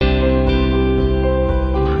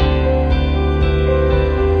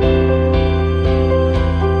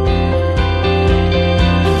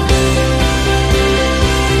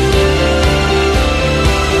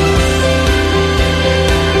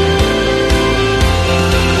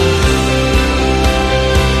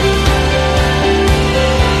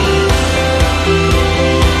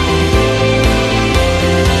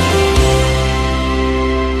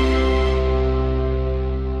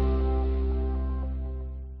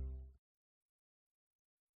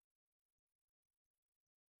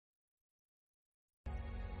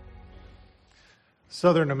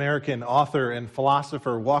Southern American author and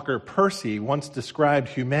philosopher Walker Percy once described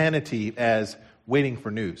humanity as waiting for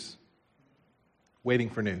news. Waiting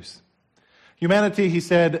for news. Humanity, he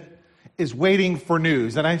said, is waiting for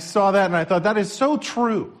news. And I saw that and I thought, that is so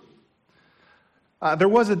true. There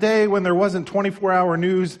was a day when there wasn't 24-hour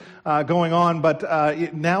news going on,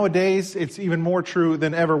 but nowadays it's even more true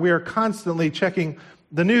than ever. We are constantly checking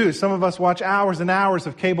the news. Some of us watch hours and hours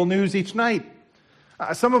of cable news each night.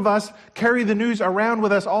 Some of us carry the news around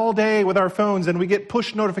with us all day with our phones, and we get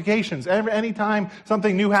push notifications anytime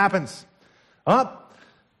something new happens.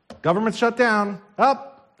 Government shut down.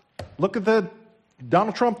 Look at the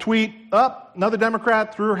Donald Trump tweet. Another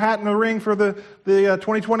Democrat threw her hat in the ring for the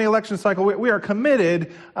 2020 election cycle. We are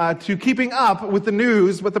committed to keeping up with the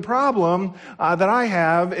news, but the problem that I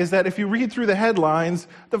have is that if you read through the headlines,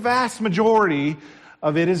 the vast majority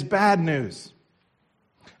of it is bad news.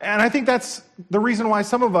 And I think that's the reason why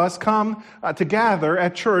some of us come to gather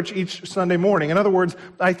at church each Sunday morning. In other words,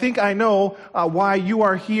 I think I know why you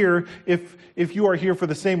are here if you are here for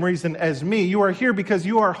the same reason as me. You are here because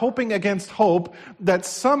you are hoping against hope that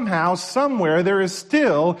somehow, somewhere, there is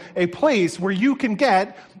still a place where you can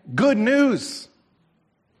get good news.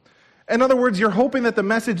 In other words, you're hoping that the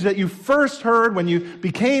message that you first heard when you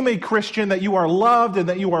became a Christian, that you are loved and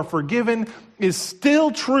that you are forgiven, is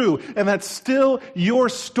still true, and that's still your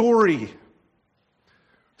story.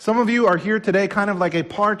 Some of you are here today kind of like a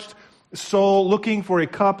parched soul looking for a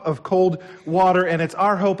cup of cold water, and it's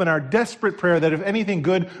our hope and our desperate prayer that if anything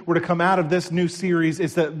good were to come out of this new series,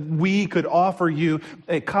 is that we could offer you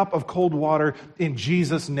a cup of cold water in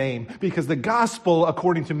Jesus' name, because the gospel,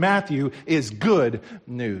 according to Matthew, is good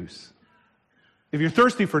news. If you're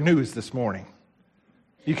thirsty for news this morning,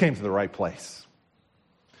 you came to the right place.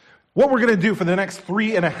 What we're going to do for the next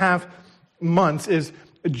 3.5 months is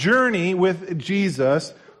journey with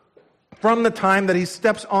Jesus from the time that he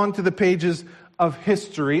steps onto the pages of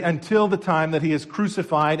history until the time that he is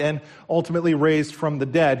crucified and ultimately raised from the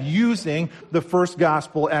dead, using the first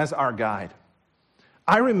gospel as our guide.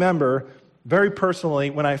 I remember very personally,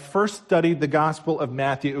 when I first studied the Gospel of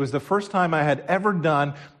Matthew, it was the first time I had ever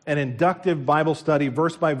done an inductive Bible study,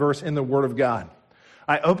 verse by verse, in the Word of God.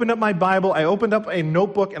 I opened up my Bible, I opened up a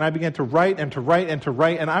notebook, and I began to write and to write and to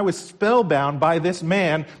write, and I was spellbound by this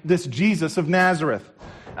man, this Jesus of Nazareth.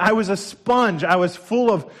 I was a sponge. I was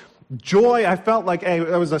full of joy. I felt like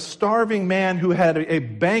I was a starving man who had a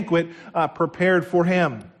banquet prepared for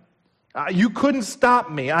him. You couldn't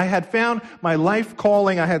stop me. I had found my life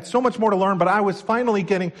calling. I had so much more to learn, but I was finally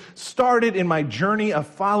getting started in my journey of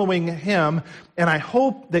following him, and I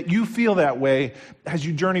hope that you feel that way as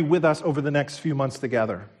you journey with us over the next few months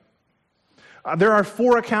together. There are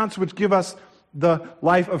 4 accounts which give us the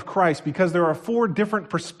life of Christ, because there are 4 different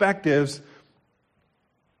perspectives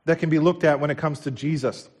that can be looked at when it comes to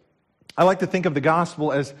Jesus. I like to think of the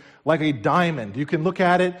gospel as like a diamond. You can look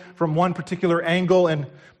at it from one particular angle, and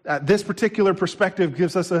this particular perspective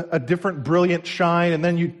gives us a different brilliant shine, and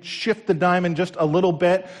then you shift the diamond just a little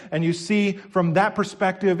bit, and you see from that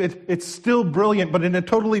perspective it's still brilliant, but in a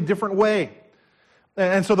totally different way.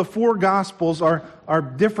 And so the 4 gospels are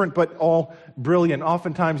different, but all brilliant.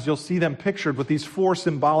 Oftentimes you'll see them pictured with these 4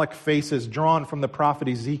 symbolic faces drawn from the prophet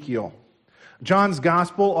Ezekiel. John's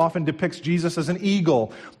gospel often depicts Jesus as an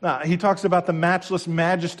eagle. He talks about the matchless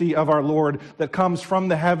majesty of our Lord that comes from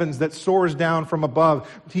the heavens, that soars down from above.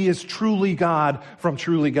 He is truly God from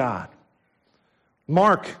truly God.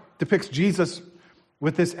 Mark depicts Jesus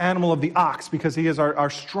with this animal of the ox because he is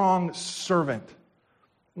our strong servant.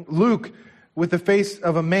 Luke with the face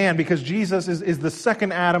of a man because Jesus is the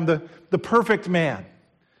second Adam, the perfect man.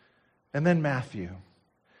 And then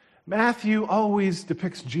Matthew always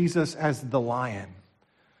depicts Jesus as the lion.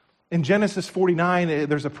 In Genesis 49,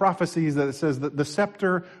 there's a prophecy that says that the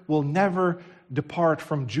scepter will never depart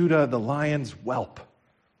from Judah, the lion's whelp.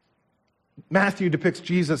 Matthew depicts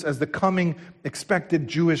Jesus as the coming, expected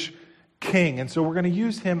Jewish king. And so we're going to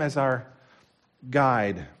use him as our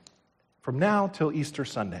guide from now till Easter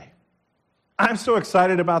Sunday. I'm so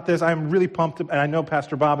excited about this. I'm really pumped, and I know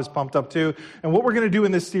Pastor Bob is pumped up too. And what we're going to do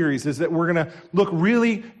in this series is that we're going to look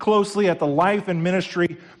really closely at the life and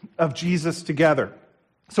ministry of Jesus together.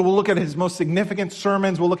 So we'll look at his most significant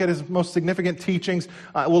sermons. We'll look at his most significant teachings.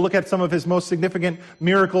 We'll look at some of his most significant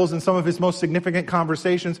miracles and some of his most significant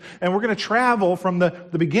conversations. And we're going to travel from the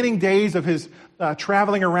beginning days of his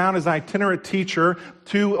traveling around as an itinerant teacher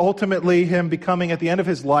to ultimately him becoming, at the end of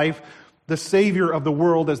his life, the Savior of the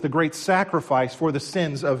world as the great sacrifice for the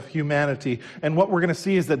sins of humanity. And what we're going to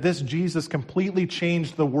see is that this Jesus completely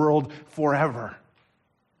changed the world forever.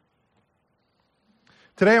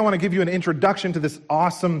 Today I want to give you an introduction to this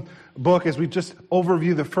awesome book as we just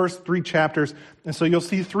overview the first 3 chapters. And so you'll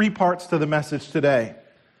see 3 parts to the message today.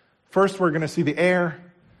 First, we're going to see the heir.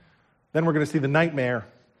 Then we're going to see the nightmare.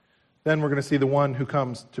 Then we're going to see the one who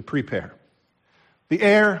comes to prepare. The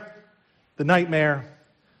heir, the nightmare,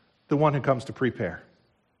 the one who comes to prepare.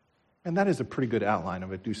 And that is a pretty good outline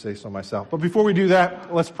of it, do say so myself. But before we do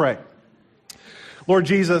that, let's pray. Lord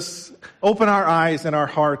Jesus, open our eyes and our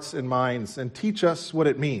hearts and minds and teach us what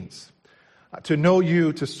it means to know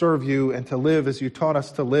you, to serve you, and to live as you taught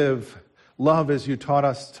us to live, love as you taught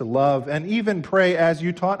us to love, and even pray as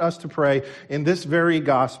you taught us to pray in this very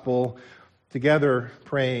gospel, together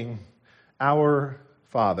praying, Our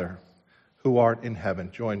Father, who art in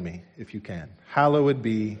heaven. Join me if you can. Hallowed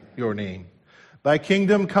be your name. Thy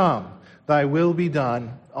kingdom come, thy will be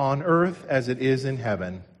done on earth as it is in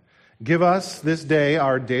heaven. Give us this day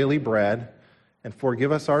our daily bread, and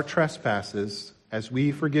forgive us our trespasses, as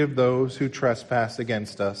we forgive those who trespass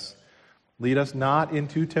against us. Lead us not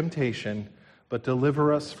into temptation, but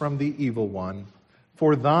deliver us from the evil one.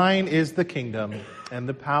 For thine is the kingdom, and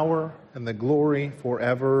the power, and the glory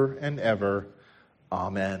forever and ever.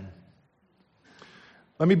 Amen.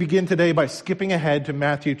 Let me begin today by skipping ahead to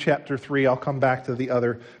Matthew chapter 3. I'll come back to the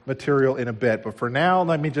other material in a bit. But for now,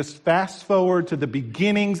 let me just fast forward to the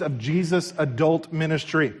beginnings of Jesus' adult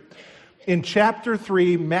ministry. In chapter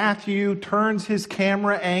 3, Matthew turns his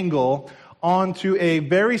camera angle onto a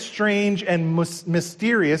very strange and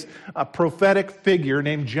mysterious prophetic figure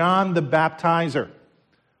named John the Baptizer.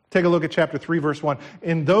 Take a look at chapter 3, verse 1.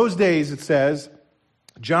 In those days, it says,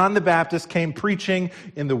 John the Baptist came preaching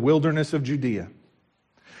in the wilderness of Judea.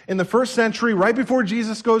 In the first century, right before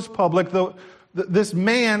Jesus goes public, this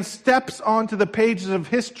man steps onto the pages of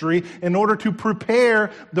history in order to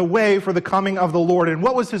prepare the way for the coming of the Lord. And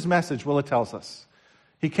what was his message? Well, it tells us.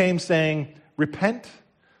 He came saying, repent,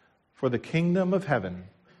 for the kingdom of heaven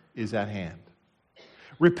is at hand.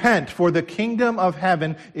 Repent, for the kingdom of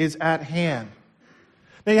heaven is at hand.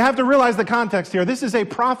 Now you have to realize the context here. This is a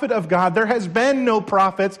prophet of God. There has been no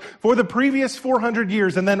prophets for the previous 400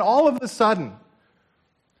 years. And then all of a sudden,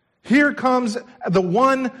 here comes the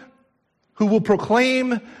one who will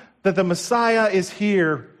proclaim that the Messiah is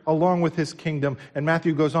here along with his kingdom. And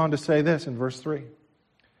Matthew goes on to say this in verse 3.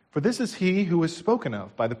 For this is he who is spoken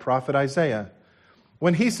of by the prophet Isaiah,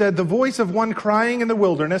 when he said, the voice of one crying in the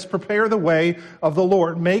wilderness, prepare the way of the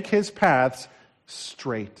Lord, make his paths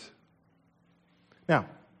straight. Now,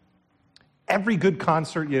 every good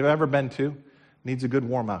concert you've ever been to needs a good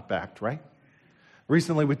warm-up act, right?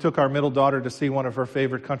 Recently, we took our middle daughter to see one of her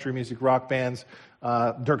favorite country music rock bands,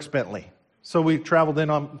 Dierks Bentley. So we traveled in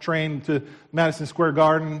on train to Madison Square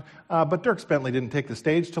Garden, but Dierks Bentley didn't take the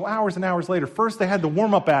stage till hours and hours later. First, they had the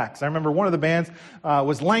warm-up acts. I remember one of the bands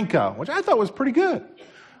was Lenka, which I thought was pretty good.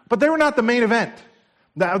 But they were not the main event.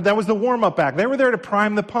 That was the warm-up act. They were there to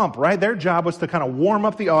prime the pump, right? Their job was to kind of warm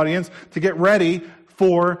up the audience to get ready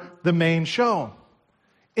for the main show.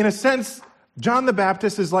 In a sense, John the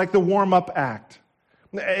Baptist is like the warm-up act.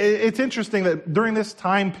 It's interesting that during this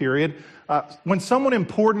time period, when someone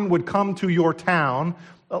important would come to your town,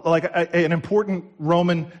 like an important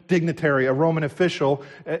Roman dignitary, a Roman official,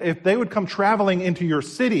 if they would come traveling into your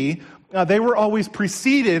city, they were always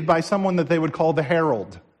preceded by someone that they would call the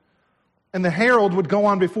herald. And the herald would go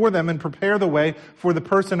on before them and prepare the way for the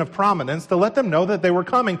person of prominence to let them know that they were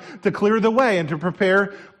coming to clear the way and to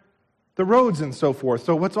prepare the roads and so forth.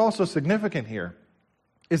 So what's also significant here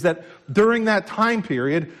is that during that time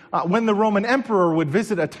period, when the Roman emperor would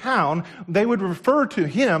visit a town, they would refer to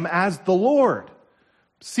him as the Lord.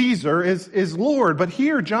 Caesar is Lord. But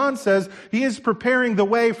here John says he is preparing the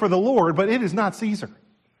way for the Lord, but it is not Caesar.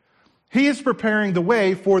 He is preparing the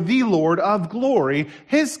way for the Lord of glory.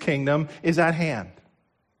 His kingdom is at hand.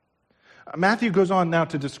 Matthew goes on now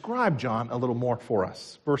to describe John a little more for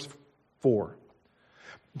us. Verse 4.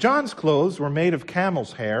 John's clothes were made of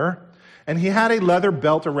camel's hair, and he had a leather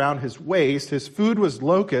belt around his waist. His food was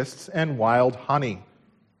locusts and wild honey.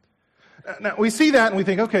 Now, we see that and we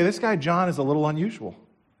think, okay, this guy John is a little unusual.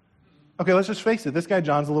 Okay, let's just face it. This guy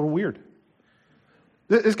John's a little weird.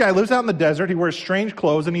 This guy lives out in the desert. He wears strange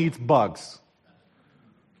clothes and he eats bugs.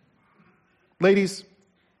 Ladies,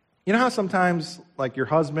 you know how sometimes, like, your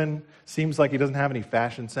husband seems like he doesn't have any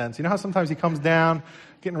fashion sense? You know how sometimes he comes down,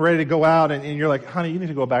 getting ready to go out, and you're like, honey, you need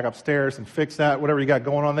to go back upstairs and fix that, whatever you got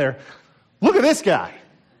going on there. Look at this guy.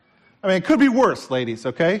 I mean, it could be worse, ladies,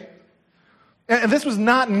 okay? And this was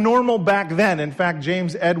not normal back then. In fact,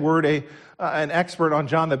 James Edward, an expert on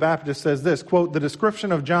John the Baptist, says this, quote, the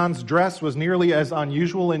description of John's dress was nearly as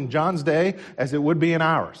unusual in John's day as it would be in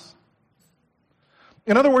ours.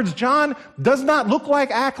 In other words, John does not look like,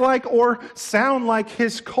 act like, or sound like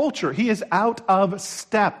his culture. He is out of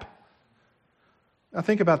step. Now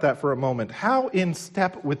think about that for a moment. How in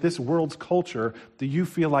step with this world's culture do you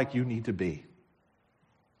feel like you need to be?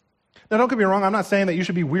 Now don't get me wrong, I'm not saying that you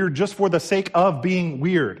should be weird just for the sake of being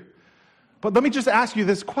weird. But let me just ask you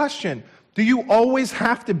this question. Do you always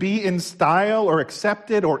have to be in style or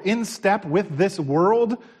accepted or in step with this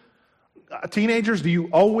world? Teenagers, do you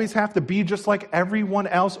always have to be just like everyone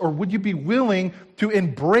else, or would you be willing to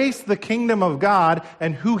embrace the kingdom of God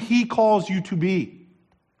and who He calls you to be?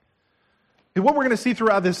 And what we're going to see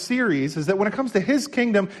throughout this series is that when it comes to His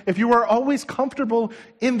kingdom, if you are always comfortable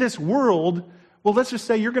in this world, well, let's just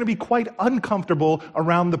say you're going to be quite uncomfortable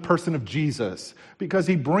around the person of Jesus, because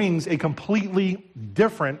He brings a completely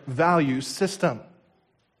different value system.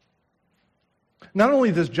 Not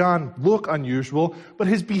only does John look unusual, but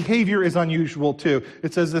his behavior is unusual too.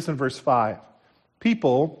 It says this in verse 5.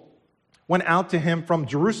 People went out to him from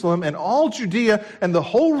Jerusalem and all Judea and the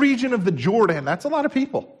whole region of the Jordan. That's a lot of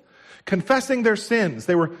people. Confessing their sins.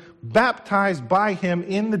 They were baptized by him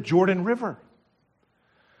in the Jordan River.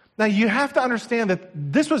 Now you have to understand that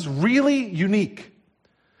this was really unique.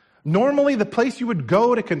 Normally the place you would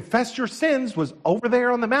go to confess your sins was over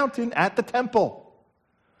there on the mountain at the temple.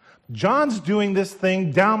 John's doing this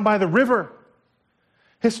thing down by the river.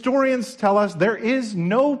 Historians tell us there is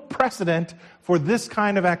no precedent for this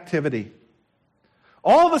kind of activity.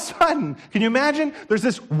 All of a sudden, can you imagine? There's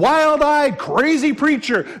this wild-eyed, crazy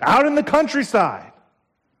preacher out in the countryside.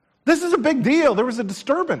 This is a big deal. There was a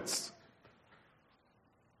disturbance.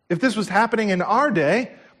 If this was happening in our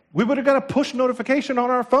day, we would have got a push notification on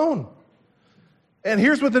our phone. And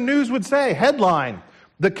here's what the news would say. Headline,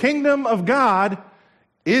 "The kingdom of God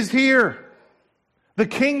is here." The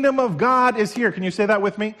kingdom of God is here. Can you say that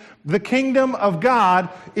with me? The kingdom of God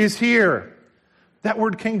is here. That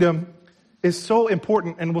word kingdom is so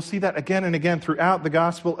important, and we'll see that again and again throughout the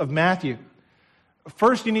Gospel of Matthew.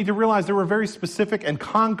 First, you need to realize there were very specific and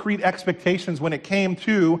concrete expectations when it came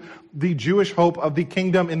to the Jewish hope of the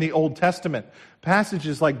kingdom in the Old Testament.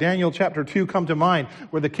 Passages like Daniel chapter 2 come to mind,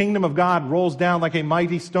 where the kingdom of God rolls down like a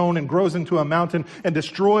mighty stone and grows into a mountain and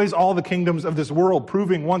destroys all the kingdoms of this world,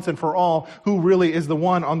 proving once and for all who really is the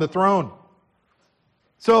one on the throne.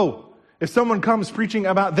 So, if someone comes preaching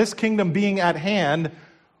about this kingdom being at hand,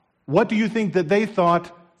 what do you think that they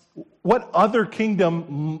thought? What other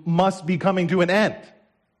kingdom must be coming to an end?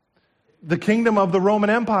 The kingdom of the Roman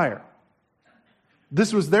Empire.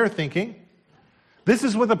 This was their thinking. This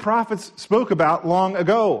is what the prophets spoke about long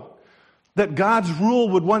ago, that God's rule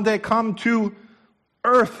would one day come to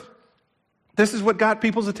earth. This is what got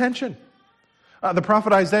people's attention. The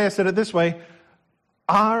prophet Isaiah said it this way,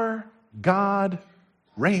 "Our God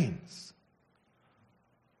reigns."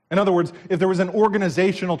 In other words, if there was an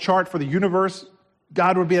organizational chart for the universe,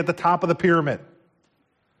 God would be at the top of the pyramid,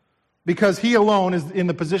 because He alone is in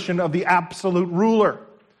the position of the absolute ruler.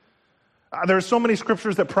 There are so many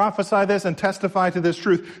scriptures that prophesy this and testify to this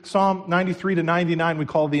truth. Psalm 93 to 99 we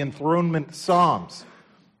call the enthronement psalms.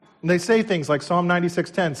 And they say things like Psalm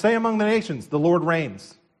 96:10, "Say among the nations, the Lord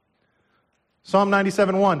reigns." Psalm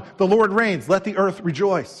 97:1, "The Lord reigns, let the earth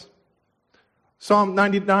rejoice." Psalm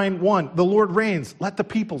 99:1, "The Lord reigns, let the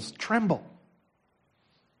peoples tremble."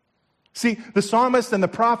 See, the psalmists and the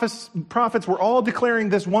prophets were all declaring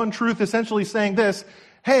this one truth, essentially saying this,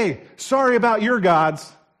 hey, sorry about your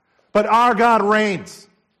gods, but our God reigns.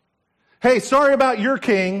 Hey, sorry about your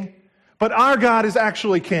king, but our God is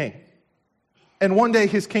actually king. And one day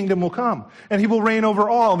His kingdom will come, and He will reign over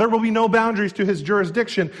all. There will be no boundaries to His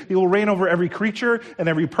jurisdiction. He will reign over every creature and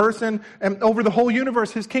every person, and over the whole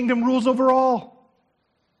universe. His kingdom rules over all.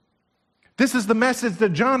 This is the message that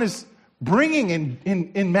John is bringing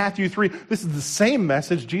in Matthew 3. This is the same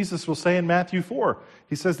message Jesus will say in Matthew 4.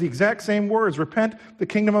 He says the exact same words, "Repent, the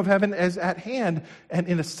kingdom of heaven is at hand." And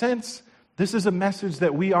in a sense, this is a message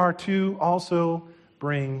that we are to also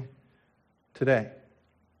bring today.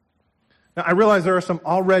 Now, I realize there are some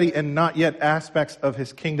already and not yet aspects of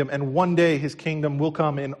His kingdom, and one day His kingdom will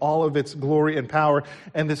come in all of its glory and power,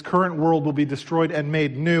 and this current world will be destroyed and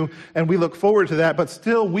made new, and we look forward to that, but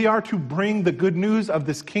still we are to bring the good news of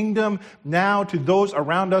this kingdom now to those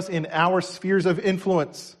around us in our spheres of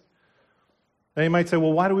influence. Now you might say,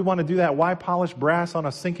 well, why do we want to do that? Why polish brass on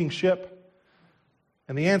a sinking ship?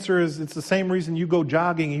 And the answer is, it's the same reason you go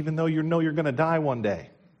jogging even though you know you're going to die one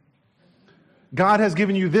day. God has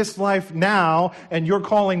given you this life now, and your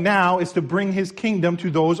calling now is to bring His kingdom to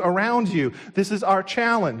those around you. This is our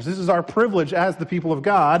challenge. This is our privilege as the people of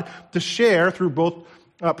God to share through both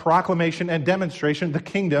proclamation and demonstration the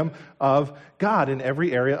kingdom of God in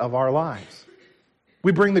every area of our lives.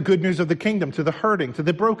 We bring the good news of the kingdom to the hurting, to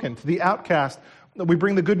the broken, to the outcast. We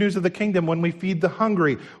bring the good news of the kingdom when we feed the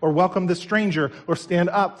hungry or welcome the stranger or stand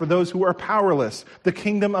up for those who are powerless. The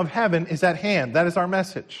kingdom of heaven is at hand. That is our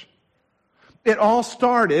message. It all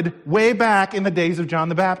started way back in the days of John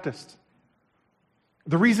the Baptist.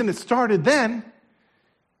 The reason it started then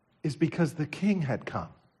is because the king had come.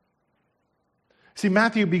 See,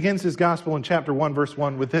 Matthew begins his gospel in chapter 1, verse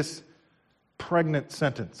 1 with this pregnant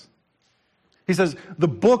sentence. He says, the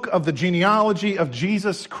book of the genealogy of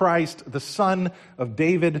Jesus Christ, the son of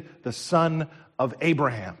David, the son of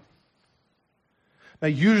Abraham. Now,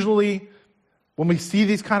 usually, when we see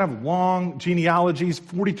these kind of long genealogies,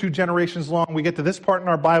 42 generations long, we get to this part in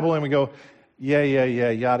our Bible and we go, yeah,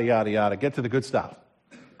 yada, yada, yada. Get to the good stuff.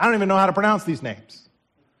 I don't even know how to pronounce these names.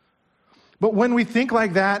 But when we think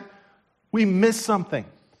like that, we miss something.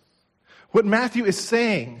 What Matthew is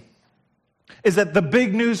saying is that the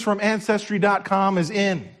big news from Ancestry.com is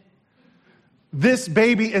in. This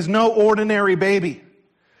baby is no ordinary baby.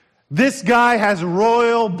 This guy has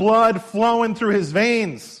royal blood flowing through his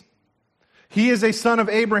veins. He is a son of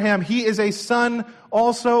Abraham. He is a son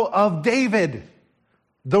also of David,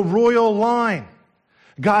 the royal line.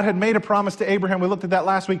 God had made a promise to Abraham. We looked at that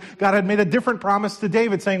last week. God had made a different promise to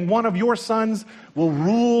David, saying, one of your sons will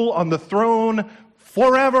rule on the throne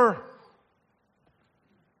forever.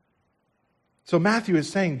 So Matthew is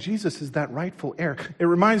saying Jesus is that rightful heir. It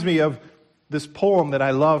reminds me of this poem that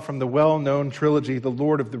I love from the well-known trilogy, The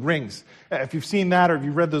Lord of the Rings. If you've seen that or if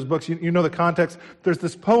you've read those books, you know the context. There's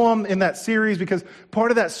this poem in that series because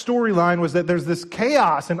part of that storyline was that there's this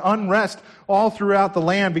chaos and unrest all throughout the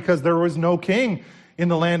land because there was no king in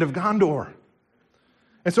the land of Gondor.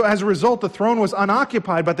 And so as a result, the throne was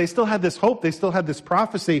unoccupied, but they still had this hope, they still had this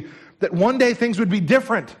prophecy that one day things would be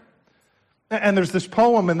different. And there's this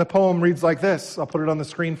poem, and the poem reads like this. I'll put it on the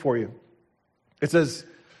screen for you. It says,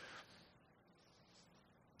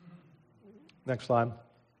 next slide.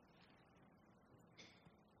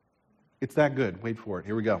 It's that good. Wait for it.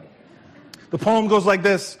 Here we go. The poem goes like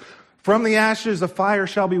this. From the ashes a fire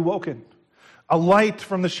shall be woken. A light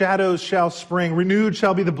from the shadows shall spring. Renewed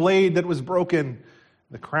shall be the blade that was broken.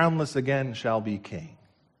 The crownless again shall be king.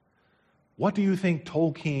 What do you think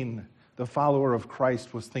Tolkien, the follower of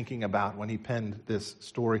Christ, was thinking about when he penned this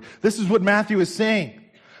story? This is what Matthew is saying.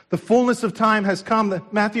 The fullness of time has come.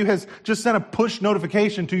 Matthew has just sent a push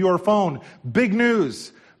notification to your phone. Big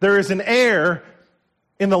news. There is an heir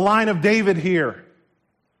in the line of David here.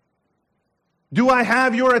 Do I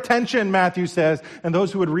have your attention, Matthew says. And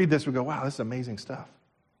those who would read this would go, wow, this is amazing stuff.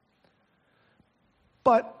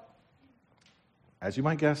 But, as you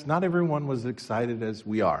might guess, not everyone was excited as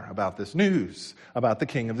we are about this news, about the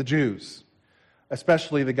King of the Jews,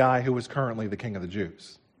 especially the guy who was currently the King of the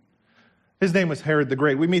Jews. His name was Herod the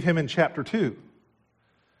Great. We meet him in chapter 2.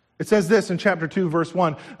 It says this in chapter 2, verse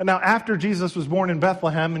 1. Now, after Jesus was born in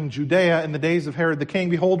Bethlehem in Judea in the days of Herod the king,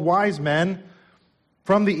 behold, wise men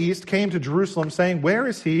from the east came to Jerusalem, saying, where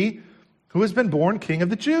is he who has been born King of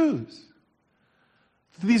the Jews?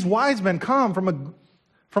 These wise men come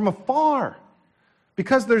from afar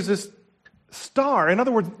because there's this star. In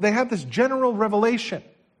other words, they have this general revelation.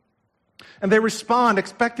 And they respond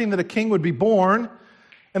expecting that a king would be born.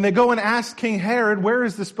 And they go and ask King Herod, where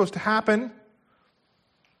is this supposed to happen?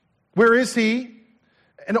 Where is he?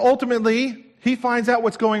 And ultimately, he finds out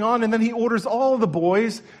what's going on, and then he orders all of the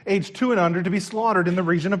boys aged 2 and under to be slaughtered in the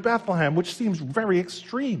region of Bethlehem, which seems very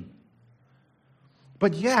extreme.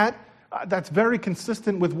 But yet, that's very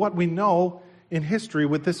consistent with what we know in history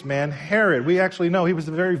with this man, Herod. We actually know he was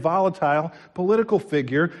a very volatile political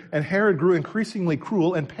figure, and Herod grew increasingly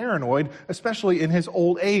cruel and paranoid, especially in his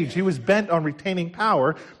old age. He was bent on retaining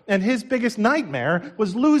power, and his biggest nightmare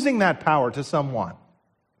was losing that power to someone.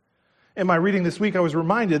 In my reading this week, I was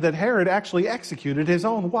reminded that Herod actually executed his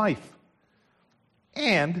own wife.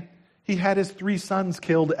 And he had his 3 sons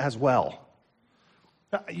killed as well.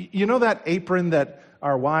 You know that apron that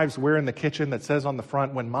our wives wear in the kitchen that says on the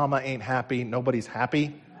front, when mama ain't happy, nobody's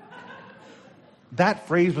happy? That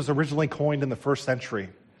phrase was originally coined in the 1st century.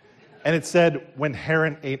 And it said, when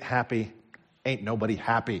Herod ain't happy, ain't nobody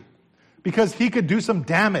happy. Because he could do some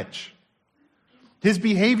damage. His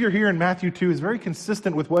behavior here in Matthew 2 is very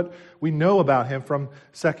consistent with what we know about him from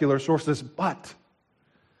secular sources. But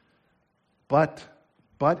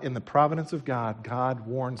in the providence of God, God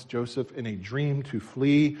warns Joseph in a dream to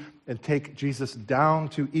flee and take Jesus down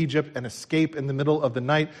to Egypt and escape in the middle of the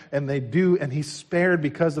night. And they do, and he's spared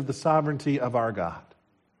because of the sovereignty of our God.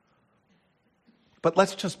 But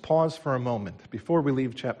let's just pause for a moment before we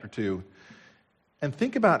leave chapter 2 and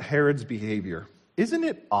think about Herod's behavior. Isn't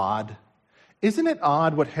it odd? isn't it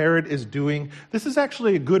odd what Herod is doing? This is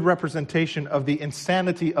actually a good representation of the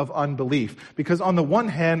insanity of unbelief. Because on the one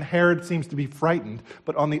hand, Herod seems to be frightened,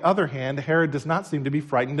 but on the other hand, Herod does not seem to be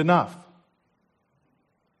frightened enough.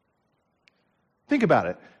 Think about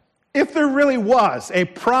it. If there really was a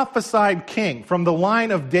prophesied king from the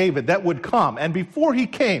line of David that would come, and before he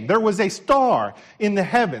came, there was a star in the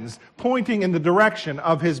heavens pointing in the direction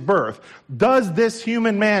of his birth, does this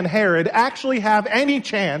human man, Herod, actually have any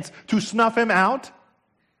chance to snuff him out?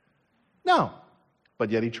 No. But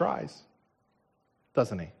yet he tries,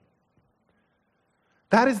 doesn't he?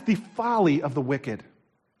 That is the folly of the wicked.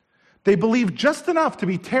 They believe just enough to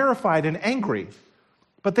be terrified and angry,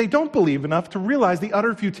 but they don't believe enough to realize the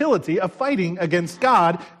utter futility of fighting against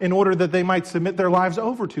God in order that they might submit their lives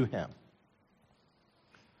over to Him.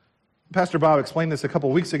 Pastor Bob explained this a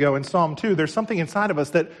couple weeks ago in Psalm 2. There's something inside of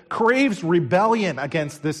us that craves rebellion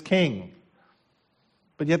against this king.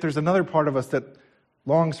 But yet there's another part of us that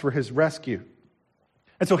longs for his rescue.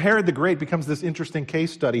 And so Herod the Great becomes this interesting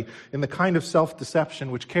case study in the kind of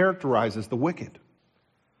self-deception which characterizes the wicked.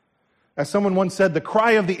 As someone once said, the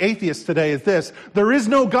cry of the atheist today is this: there is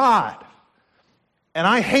no God, and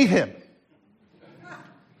I hate him.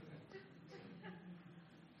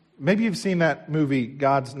 Maybe you've seen that movie,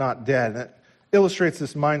 God's Not Dead. That illustrates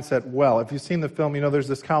this mindset well. If you've seen the film, you know there's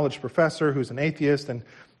this college professor who's an atheist, and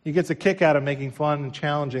he gets a kick out of making fun and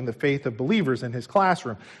challenging the faith of believers in his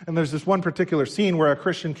classroom. And there's this one particular scene where a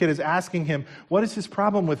Christian kid is asking him, what is his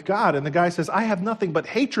problem with God? And the guy says, I have nothing but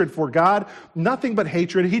hatred for God, nothing but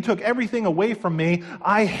hatred. He took everything away from me.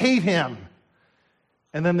 I hate him.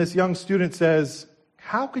 And then this young student says,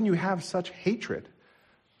 how can you have such hatred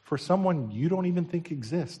for someone you don't even think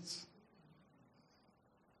exists?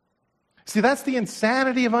 See, that's the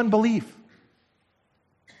insanity of unbelief.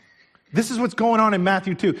 This is what's going on in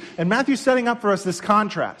Matthew 2. And Matthew's setting up for us this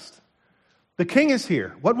contrast. The king is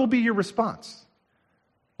here. What will be your response?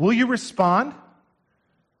 Will you respond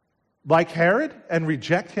like Herod and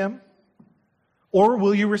reject him? Or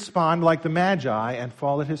will you respond like the Magi and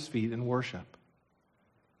fall at his feet and worship?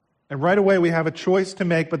 And right away we have a choice to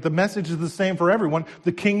make, but the message is the same for everyone.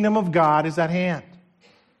 The kingdom of God is at hand.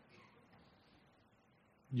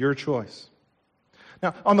 Your choice.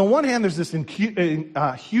 Now, on the one hand, there's this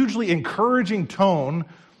hugely encouraging tone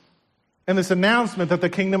and this announcement that the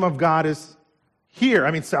kingdom of God is here. I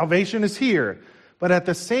mean, salvation is here. But at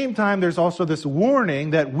the same time, there's also this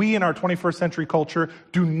warning that we in our 21st century culture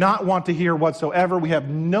do not want to hear whatsoever. We have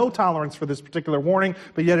no tolerance for this particular warning,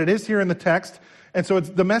 but yet it is here in the text. And so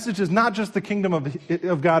the message is not just the kingdom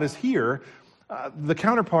of God is here. The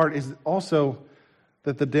counterpart is also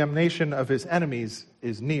that the damnation of his enemies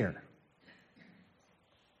is near.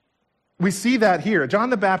 We see that here.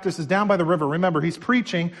 John the Baptist is down by the river. Remember, he's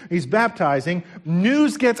preaching, he's baptizing.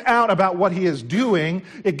 News gets out about what he is doing.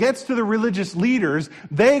 It gets to the religious leaders.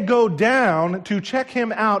 They go down to check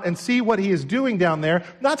him out and see what he is doing down there,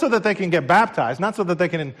 not so that they can get baptized, not so that they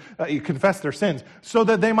can confess their sins, so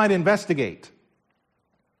that they might investigate.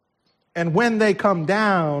 And when they come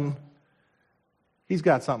down, he's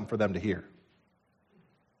got something for them to hear.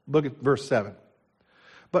 Look at verse 7.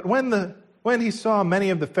 But when he saw many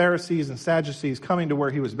of the Pharisees and Sadducees coming to where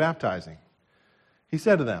he was baptizing, he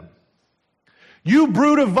said to them, you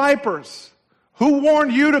brood of vipers, who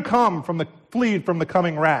warned you to flee from the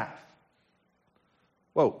coming wrath?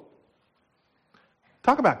 Whoa.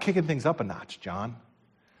 Talk about kicking things up a notch, John.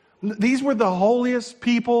 These were the holiest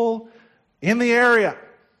people in the area.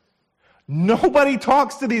 Nobody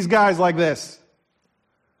talks to these guys like this.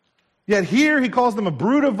 Yet here he calls them a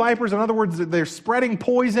brood of vipers. In other words, they're spreading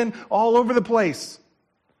poison all over the place.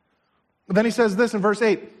 But then he says this in verse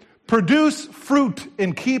 8, produce fruit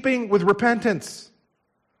in keeping with repentance.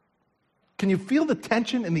 Can you feel the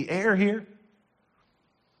tension in the air here?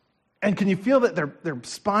 And can you feel that their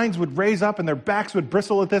spines would raise up and their backs would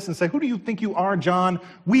bristle at this and say, who do you think you are, John?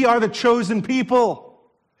 We are the chosen people.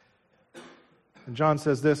 And John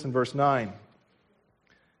says this in verse 9.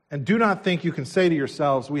 And do not think you can say to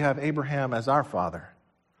yourselves, we have Abraham as our father.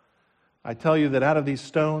 I tell you that out of these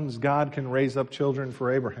stones, God can raise up children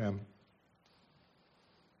for Abraham.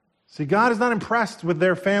 See, God is not impressed with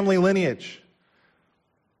their family lineage.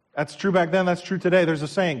 That's true back then, that's true today. There's a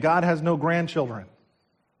saying, God has no grandchildren.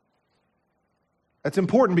 That's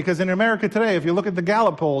important because in America today, if you look at the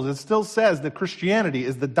Gallup polls, it still says that Christianity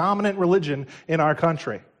is the dominant religion in our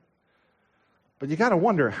country. But you got to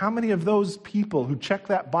wonder, how many of those people who check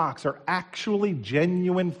that box are actually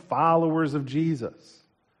genuine followers of Jesus?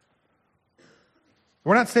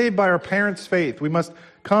 We're not saved by our parents' faith. We must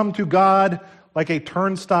come to God like a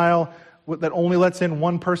turnstile that only lets in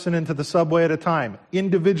one person into the subway at a time.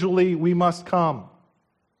 Individually, we must come.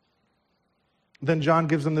 Then John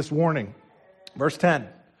gives them this warning. Verse 10.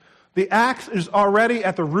 The axe is already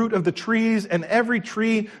at the root of the trees, and every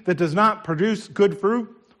tree that does not produce good fruit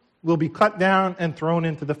will be cut down and thrown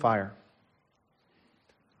into the fire.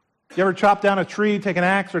 You ever chop down a tree, take an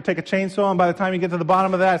axe or take a chainsaw, and by the time you get to the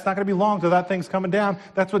bottom of that, it's not going to be long till that thing's coming down.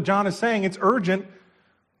 That's what John is saying. It's urgent.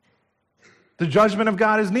 The judgment of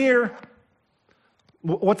God is near.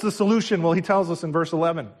 What's the solution? Well, he tells us in verse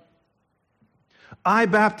 11. I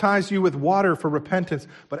baptize you with water for repentance,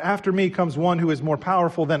 but after me comes one who is more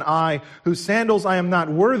powerful than I, whose sandals I am not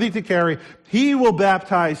worthy to carry. He will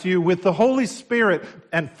baptize you with the Holy Spirit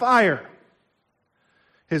and fire.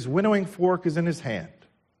 His winnowing fork is in his hand,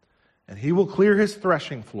 and he will clear his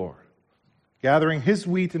threshing floor, gathering his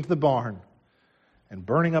wheat into the barn and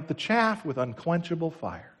burning up the chaff with unquenchable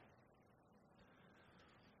fire.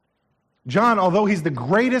 John, although he's the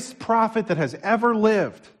greatest prophet that has ever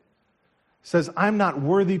lived, says, I'm not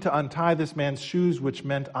worthy to untie this man's shoes, which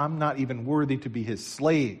meant I'm not even worthy to be his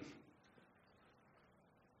slave.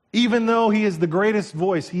 Even though he is the greatest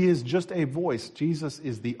voice, he is just a voice. Jesus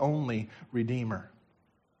is the only Redeemer.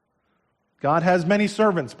 God has many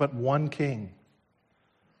servants, but one king.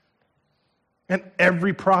 And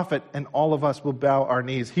every prophet and all of us will bow our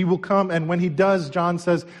knees. He will come, and when he does, John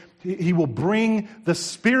says, he will bring the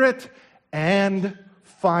Spirit and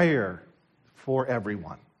fire for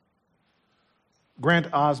everyone.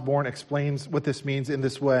 Grant Osborne explains what this means in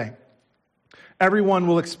this way. Everyone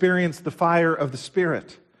will experience the fire of the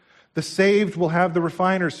Spirit. The saved will have the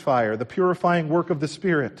refiner's fire, the purifying work of the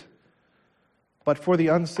Spirit. But for the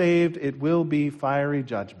unsaved, it will be fiery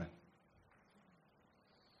judgment.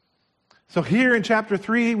 So here in chapter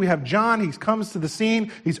 3, we have John. He comes to the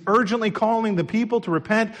scene. He's urgently calling the people to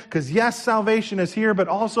repent because, yes, salvation is here, but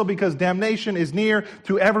also because damnation is near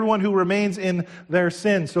to everyone who remains in their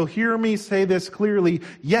sin. So hear me say this clearly.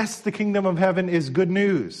 Yes, the kingdom of heaven is good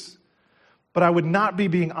news. But I would not be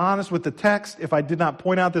being honest with the text if I did not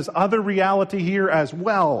point out this other reality here as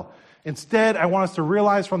well. Instead, I want us to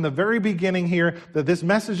realize from the very beginning here that this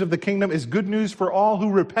message of the kingdom is good news for all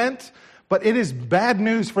who repent, but it is bad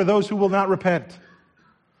news for those who will not repent.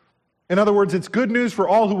 In other words, it's good news for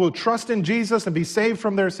all who will trust in Jesus and be saved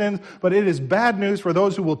from their sins, but it is bad news for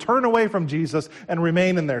those who will turn away from Jesus and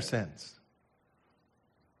remain in their sins.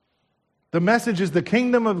 The message is the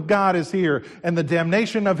kingdom of God is here, and the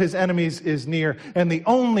damnation of his enemies is near. And the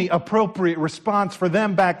only appropriate response for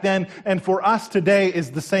them back then and for us today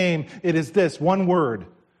is the same. It is this, one word: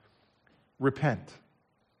 repent.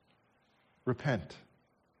 Repent.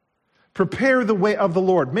 Prepare the way of the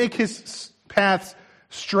Lord. Make his paths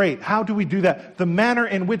straight. How do we do that? The manner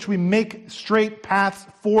in which we make straight paths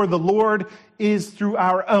for the Lord is through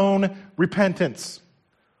our own repentance.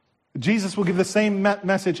 Jesus will give the same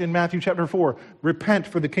message in Matthew chapter 4. Repent,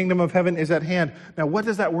 for the kingdom of heaven is at hand. Now, what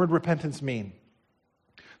does that word repentance mean?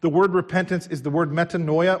 The word repentance is the word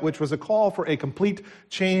metanoia, which was a call for a complete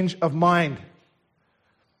change of mind.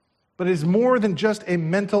 But it is more than just a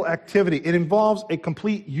mental activity. It involves a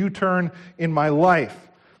complete U-turn in my life.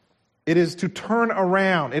 It is to turn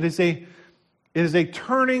around. It is a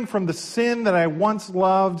turning from the sin that I once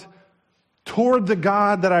loved toward the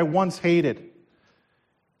God that I once hated.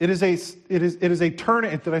 It is a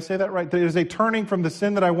turning. Did I say that right? It is a turning from the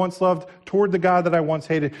sin that I once loved toward the God that I once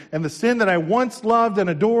hated. And the sin that I once loved and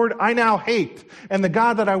adored, I now hate. And the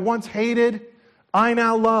God that I once hated, I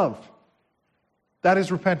now love. That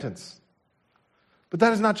is repentance. But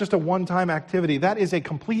that is not just a one-time activity. That is a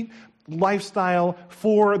complete lifestyle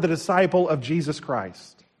for the disciple of Jesus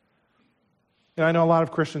Christ. And I know a lot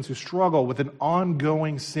of Christians who struggle with an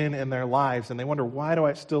ongoing sin in their lives, and they wonder, why do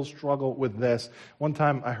I still struggle with this? One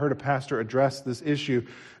time I heard a pastor address this issue,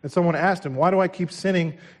 and someone asked him, why do I keep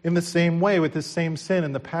sinning in the same way with this same sin?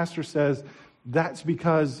 And the pastor says, that's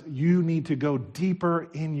because you need to go deeper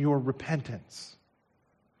in your repentance.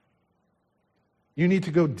 You need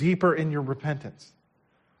to go deeper in your repentance.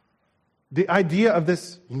 The idea of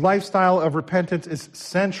this lifestyle of repentance is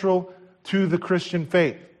central to the Christian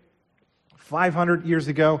faith. 500 years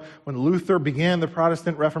ago, when Luther began the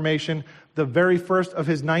Protestant Reformation, the very first of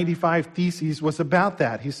his 95 theses was about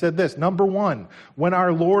that. He said this, number one, when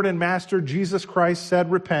our Lord and Master Jesus Christ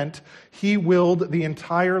said repent, he willed the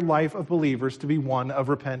entire life of believers to be one of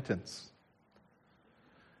repentance.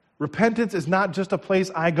 Repentance is not just a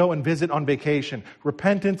place I go and visit on vacation.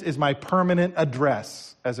 Repentance is my permanent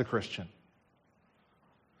address as a Christian.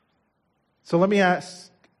 So let me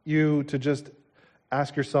ask you to just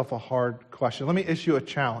ask yourself a hard question. Let me issue a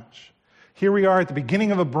challenge. Here we are at the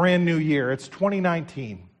beginning of a brand new year. It's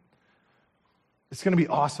 2019. It's going to be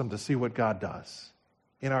awesome to see what God does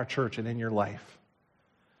in our church and in your life.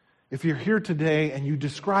 If you're here today and you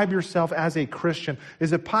describe yourself as a Christian,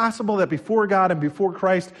 is it possible that before God and before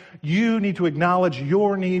Christ, you need to acknowledge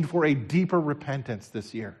your need for a deeper repentance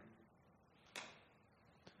this year?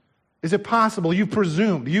 Is it possible you've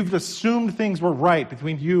assumed things were right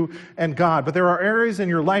between you and God, but there are areas in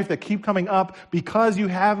your life that keep coming up because you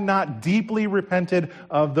have not deeply repented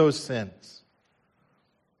of those sins?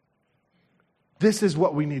 This is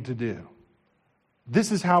what we need to do.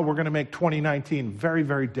 This is how we're going to make 2019 very,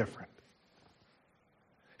 very different.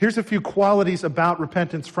 Here's a few qualities about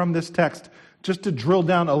repentance from this text, just to drill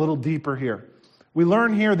down a little deeper here. We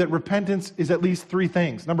learn here that repentance is at least three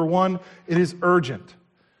things. Number one, it is urgent.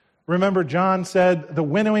 Remember, John said the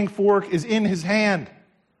winnowing fork is in his hand.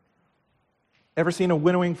 Ever seen a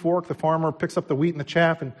winnowing fork? The farmer picks up the wheat and the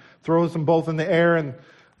chaff and throws them both in the air, and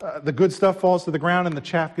the good stuff falls to the ground and the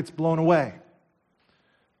chaff gets blown away.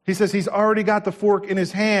 He says he's already got the fork in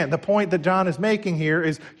his hand. The point that John is making here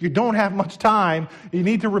is you don't have much time. You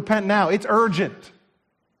need to repent now. It's urgent.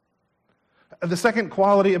 The second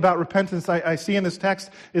quality about repentance I see in this text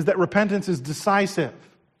is that repentance is decisive.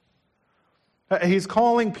 He's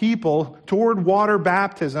calling people toward water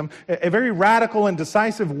baptism, a very radical and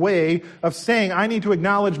decisive way of saying, I need to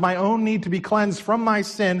acknowledge my own need to be cleansed from my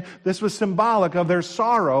sin. This was symbolic of their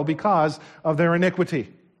sorrow because of their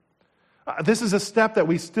iniquity. This is a step that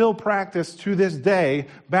we still practice to this day,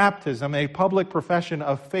 baptism, a public profession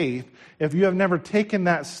of faith. If you have never taken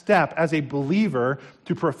that step as a believer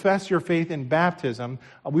to profess your faith in baptism,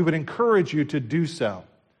 we would encourage you to do so.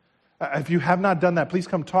 If you have not done that, please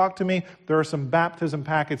come talk to me. There are some baptism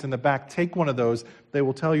packets in the back. Take one of those. They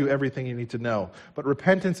will tell you everything you need to know. But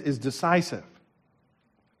repentance is decisive.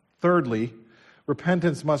 Thirdly,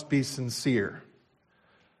 repentance must be sincere.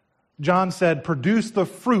 John said, produce the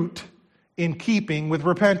fruit in keeping with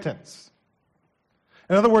repentance.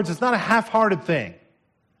 In other words, it's not a half-hearted thing.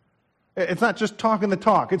 It's not just talking the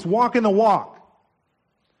talk. It's walking the walk.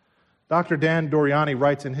 Dr. Dan Doriani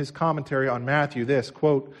writes in his commentary on Matthew this,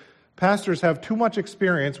 quote, pastors have too much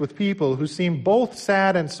experience with people who seem both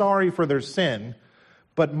sad and sorry for their sin,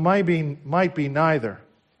 but might be neither.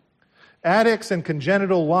 Addicts and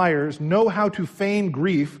congenital liars know how to feign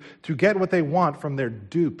grief to get what they want from their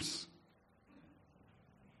dupes.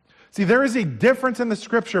 See, there is a difference in the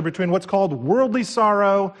Scripture between what's called worldly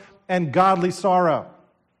sorrow and godly sorrow.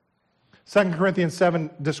 2 Corinthians 7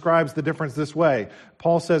 describes the difference this way.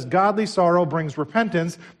 Paul says, godly sorrow brings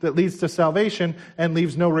repentance that leads to salvation and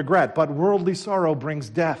leaves no regret, but worldly sorrow brings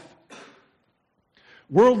death.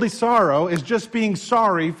 Worldly sorrow is just being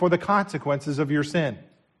sorry for the consequences of your sin.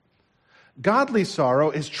 Godly sorrow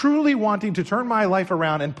is truly wanting to turn my life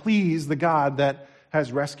around and please the God that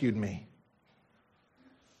has rescued me.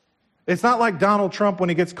 It's not like Donald Trump when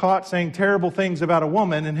he gets caught saying terrible things about a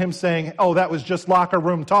woman and him saying, oh, that was just locker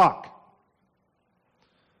room talk.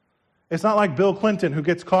 It's not like Bill Clinton who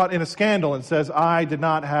gets caught in a scandal and says, I did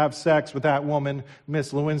not have sex with that woman,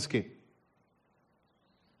 Miss Lewinsky.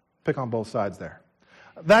 Pick on both sides there.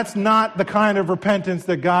 That's not the kind of repentance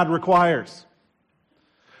that God requires.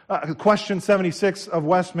 Question 76 of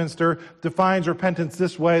Westminster defines repentance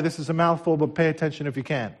this way. This is a mouthful, but pay attention if you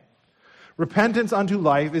can. Repentance unto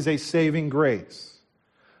life is a saving grace,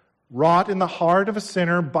 wrought in the heart of a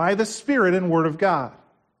sinner by the Spirit and Word of God,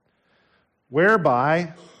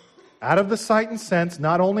 whereby, out of the sight and sense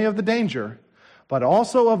not only of the danger, but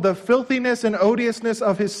also of the filthiness and odiousness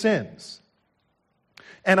of his sins,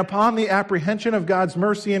 and upon the apprehension of God's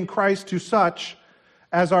mercy in Christ to such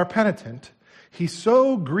as are penitent, he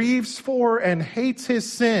so grieves for and hates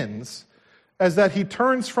his sins as that he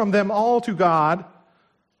turns from them all to God,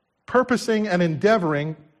 purposing and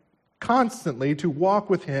endeavoring constantly to walk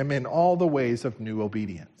with him in all the ways of new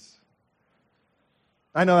obedience.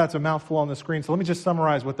 I know that's a mouthful on the screen, so let me just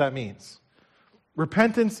summarize what that means.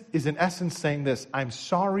 Repentance is in essence saying this: I'm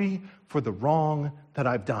sorry for the wrong that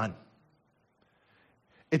I've done.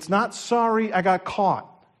 It's not sorry I got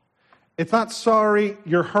caught. It's not sorry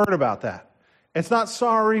you're hurt about that. It's not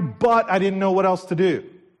sorry, but I didn't know what else to do.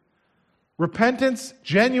 Repentance,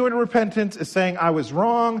 genuine repentance, is saying I was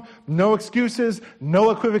wrong, no excuses, no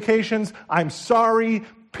equivocations, I'm sorry,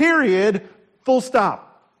 period, full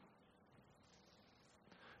stop.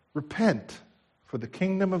 Repent, for the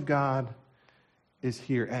kingdom of God is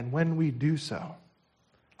here. And when we do so,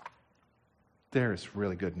 there's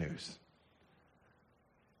really good news.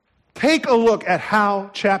 Take a look at how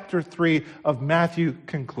chapter 3 of Matthew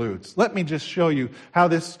concludes. Let me just show you how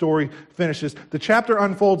this story finishes. The chapter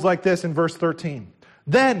unfolds like this in verse 13.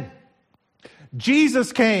 Then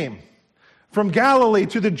Jesus came from Galilee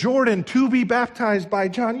to the Jordan to be baptized by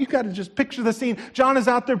John. You got to just picture the scene. John is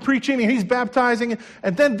out there preaching and he's baptizing.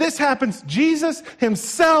 And then this happens. Jesus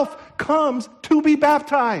himself comes to be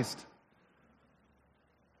baptized.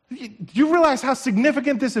 Do you realize how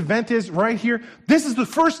significant this event is right here? This is the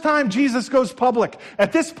first time Jesus goes public.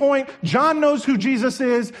 At this point, John knows who Jesus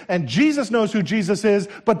is and Jesus knows who Jesus is,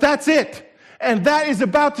 but that's it. And that is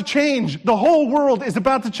about to change. The whole world is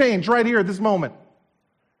about to change right here at this moment.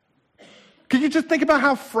 Can you just think about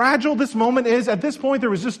how fragile this moment is? At this point, there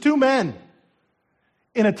was just two men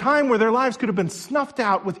in a time where their lives could have been snuffed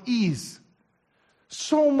out with ease.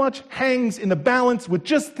 So much hangs in the balance with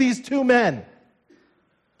just these two men.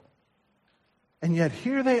 And yet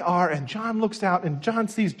here they are, and John looks out, and John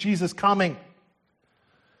sees Jesus coming.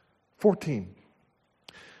 14.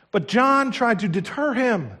 But John tried to deter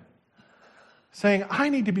him, saying, I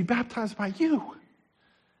need to be baptized by you.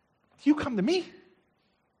 You come to me?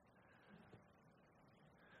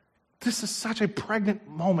 This is such a pregnant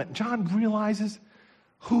moment. John realizes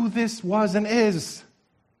who this was and is.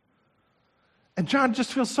 And John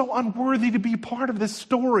just feels so unworthy to be part of this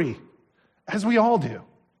story, as we all do.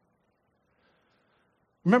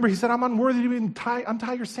 Remember, he said, I'm unworthy to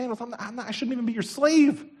untie your sandals. I shouldn't even be your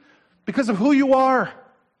slave because of who you are.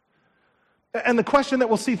 And the question that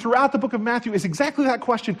we'll see throughout the book of Matthew is exactly that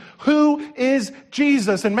question. Who is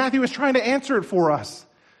Jesus? And Matthew is trying to answer it for us.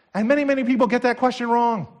 And many, many people get that question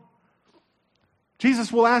wrong.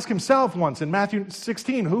 Jesus will ask himself once in Matthew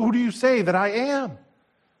 16, who do you say that I am?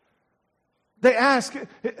 They ask,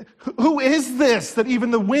 who is this that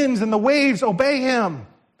even the winds and the waves obey him?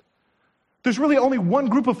 There's really only one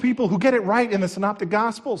group of people who get it right in the Synoptic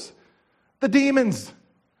Gospels. The demons.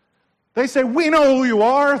 They say, we know who you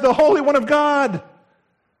are, the Holy One of God.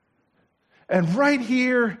 And right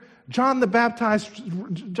here, John the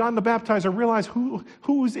Baptizer realized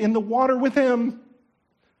who's in the water with him.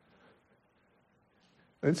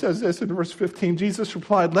 It says this in verse 15, Jesus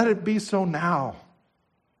replied, let it be so now.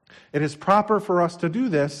 It is proper for us to do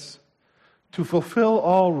this, to fulfill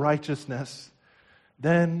all righteousness.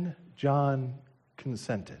 Then John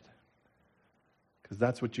consented. Because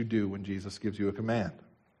that's what you do when Jesus gives you a command.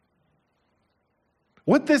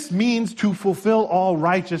 What this means to fulfill all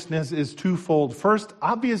righteousness is twofold. First,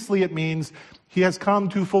 obviously it means he has come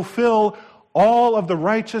to fulfill all of the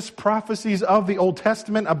righteous prophecies of the Old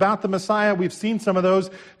Testament about the Messiah. We've seen some of those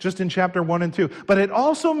just in chapter 1 and 2. But it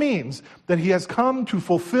also means that he has come to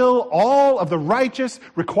fulfill all of the righteous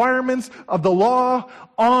requirements of the law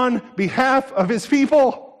on behalf of his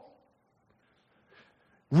people.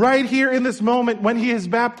 Right here in this moment when he is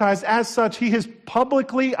baptized, as such, he is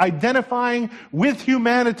publicly identifying with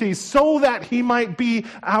humanity so that he might be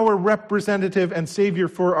our representative and savior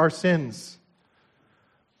for our sins.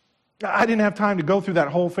 I didn't have time to go through that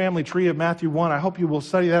whole family tree of Matthew 1. I hope you will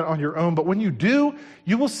study that on your own. But when you do,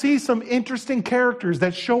 you will see some interesting characters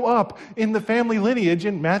that show up in the family lineage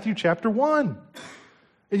in Matthew chapter 1.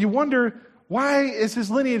 And you wonder, why is his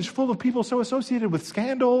lineage full of people so associated with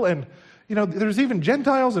scandal? And, there's even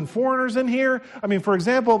Gentiles and foreigners in here. I mean, for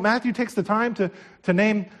example, Matthew takes the time to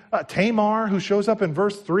name Tamar, who shows up in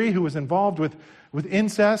verse 3, who was involved with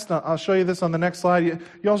incest. I'll show you this on the next slide.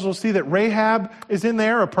 You also see that Rahab is in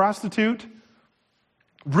there, a prostitute.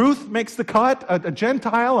 Ruth makes the cut, a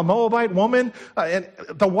Gentile, a Moabite woman, and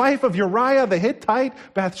the wife of Uriah the Hittite,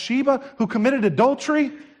 Bathsheba, who committed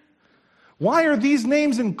adultery. Why are these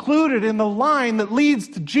names included in the line that leads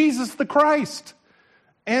to Jesus the Christ?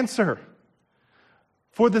 Answer.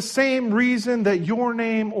 For the same reason that your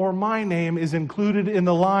name or my name is included in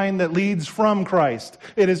the line that leads from Christ.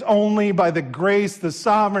 It is only by the grace, the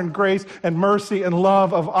sovereign grace and mercy and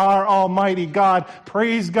love of our Almighty God.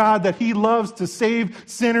 Praise God that he loves to save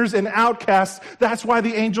sinners and outcasts. That's why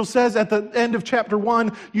the angel says at the end of chapter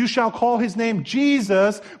 1, you shall call his name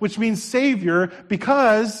Jesus, which means Savior,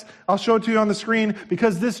 because, I'll show it to you on the screen,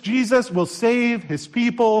 because this Jesus will save his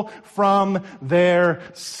people from their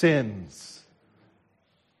sins.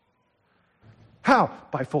 How?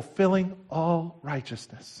 By fulfilling all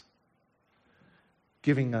righteousness,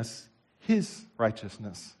 giving us his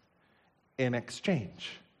righteousness in exchange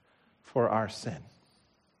for our sin.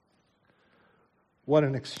 What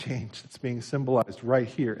an exchange that's being symbolized right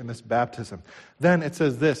here in this baptism. Then it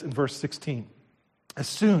says this in verse 16. As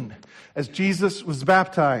soon as Jesus was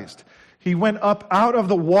baptized, he went up out of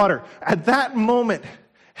the water. At that moment,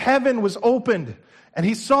 heaven was opened, and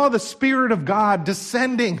he saw the Spirit of God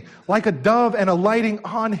descending like a dove and alighting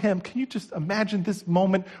on him. Can you just imagine this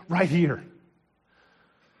moment right here?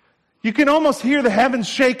 You can almost hear the heavens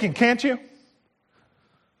shaking, can't you?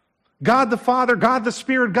 God the Father, God the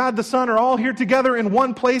Spirit, God the Son are all here together in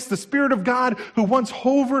one place. The Spirit of God, who once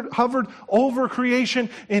hovered over creation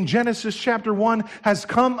in Genesis chapter 1, has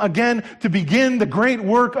come again to begin the great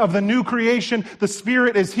work of the new creation. The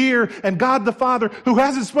Spirit is here, and God the Father, who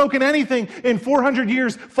hasn't spoken anything in 400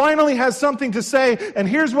 years, finally has something to say. And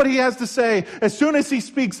here's what he has to say. As soon as he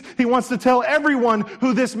speaks, he wants to tell everyone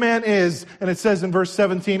who this man is. And it says in verse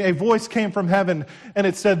 17, a voice came from heaven, and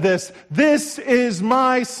it said this, "This is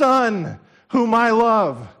my Son, whom I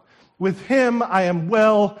love. With him I am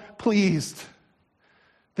well pleased."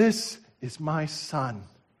 This is my Son,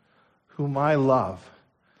 whom I love.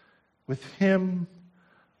 With him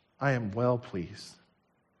I am well pleased.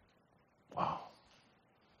 Wow.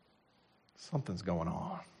 Something's going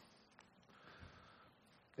on.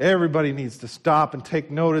 Everybody needs to stop and take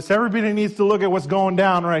notice. Everybody needs to look at what's going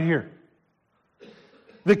down right here.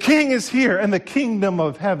 The King is here, and the kingdom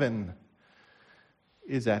of heaven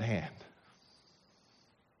is at hand.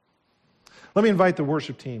 Let me invite the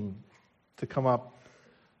worship team to come up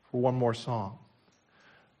for one more song.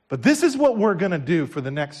 But this is what we're going to do for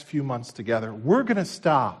the next few months together. We're going to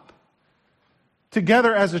stop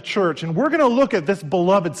together as a church, and we're going to look at this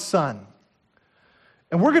beloved Son,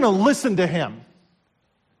 and we're going to listen to him,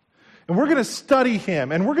 and we're going to study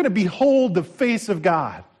him, and we're going to behold the face of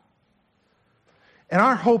God. And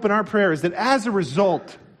our hope and our prayer is that as a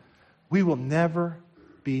result, we will never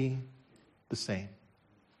be the same.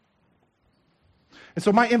 And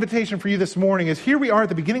so my invitation for you this morning is, here we are at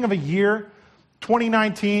the beginning of a year,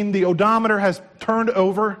 2019, the odometer has turned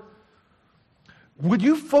over. Would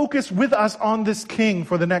you focus with us on this King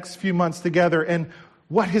for the next few months together and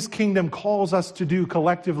what his kingdom calls us to do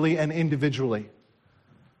collectively and individually?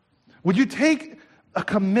 Would you take a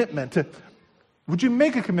commitment to Would you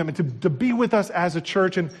make a commitment to be with us as a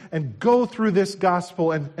church and go through this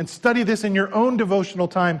gospel and study this in your own devotional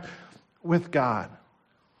time with God?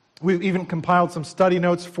 We've even compiled some study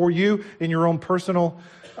notes for you in your own personal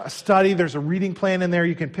study. There's a reading plan in there.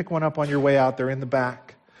 You can pick one up on your way out there in the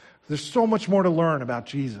back. There's so much more to learn about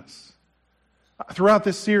Jesus. Throughout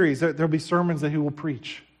this series, there'll be sermons that he will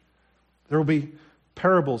preach. There will be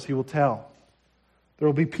parables he will tell. There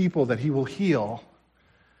will be people that he will heal.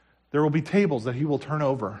 There will be tables that he will turn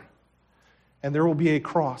over. And there will be a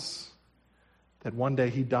cross that one day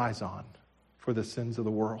he dies on for the sins of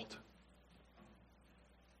the world.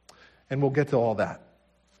 And we'll get to all that.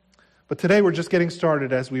 But today we're just getting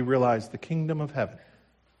started as we realize the kingdom of heaven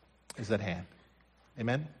is at hand.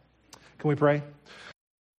 Amen? Can we pray?